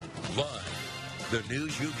Live, the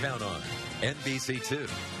news you count on. NBC2,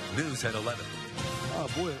 News at 11. Oh,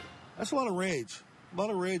 boy, that's a lot of rage. A lot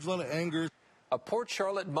of anger. A Port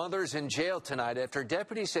Charlotte mother's in jail tonight after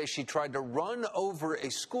deputies say she tried to run over a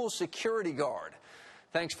school security guard.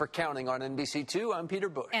 Thanks for counting on NBC2. I'm Peter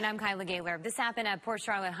Bush. And I'm Kyla Gaylor. This happened at Port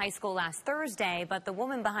Charlotte High School last Thursday, but the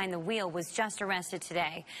woman behind the wheel was just arrested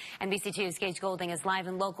today. NBC2's Gage Goulding is live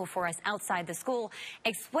and local for us outside the school,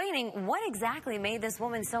 explaining what exactly made this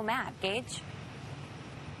woman so mad. Gage?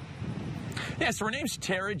 Yeah, so her name's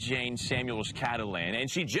Tara Jane Samuels-Catalan, and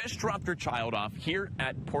she just dropped her child off here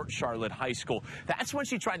at Port Charlotte High School. That's when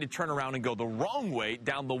she tried to turn around and go the wrong way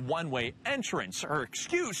down the one-way entrance. Her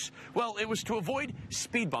excuse, well, it was to avoid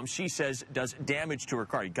speed bumps she says does damage to her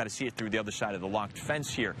car. You've got to see it through the other side of the locked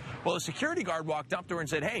fence here. Well, a security guard walked up to her and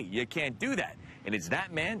said, hey, you can't do that. And it's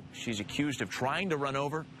that man she's accused of trying to run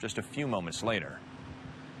over just a few moments later.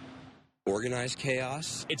 Organized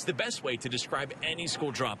chaos. It's the best way to describe any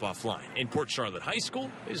school drop-off line. In Port Charlotte High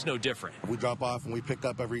School is no different. We drop off and we pick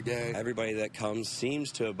up every day. Everybody that comes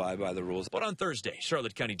seems to abide by the rules. But on Thursday,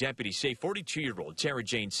 Charlotte County deputies say 42-year-old Tara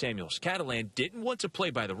Jane Samuels-Catalan didn't want to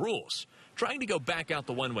play by the rules. Trying to go back out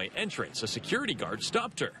the one-way entrance, a security guard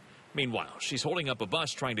stopped her. Meanwhile, she's holding up a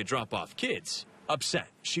bus trying to drop off kids. Upset,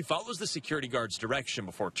 she follows the security guard's direction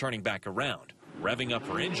before turning back around, revving up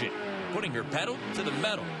her engine, putting her pedal to the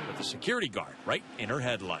metal with the security guard right in her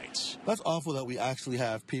headlights. That's awful that we actually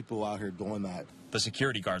have people out here doing that. The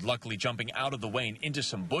security guard luckily jumping out of the way and into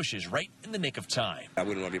some bushes right in the nick of time. I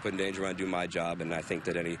wouldn't want to be put in danger when I do my job, and I think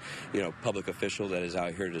that any, public official that is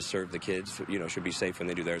out here to serve the kids, should be safe when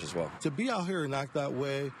they do theirs as well. To be out here and act that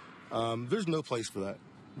way, there's no place for that.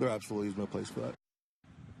 There absolutely is no place for that.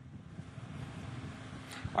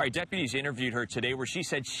 All right, deputies interviewed her today where she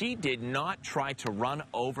said she did not try to run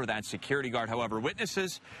over that security guard. However,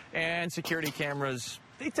 witnesses and security cameras,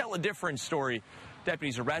 they tell a different story.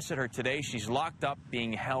 Deputies arrested her today. She's locked up,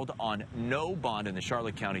 being held on no bond in the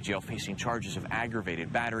Charlotte County Jail, facing charges of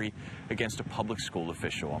aggravated battery against a public school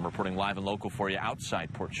official. I'm reporting live and local for you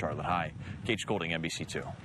outside Port Charlotte High. Gage Goulding, NBC2.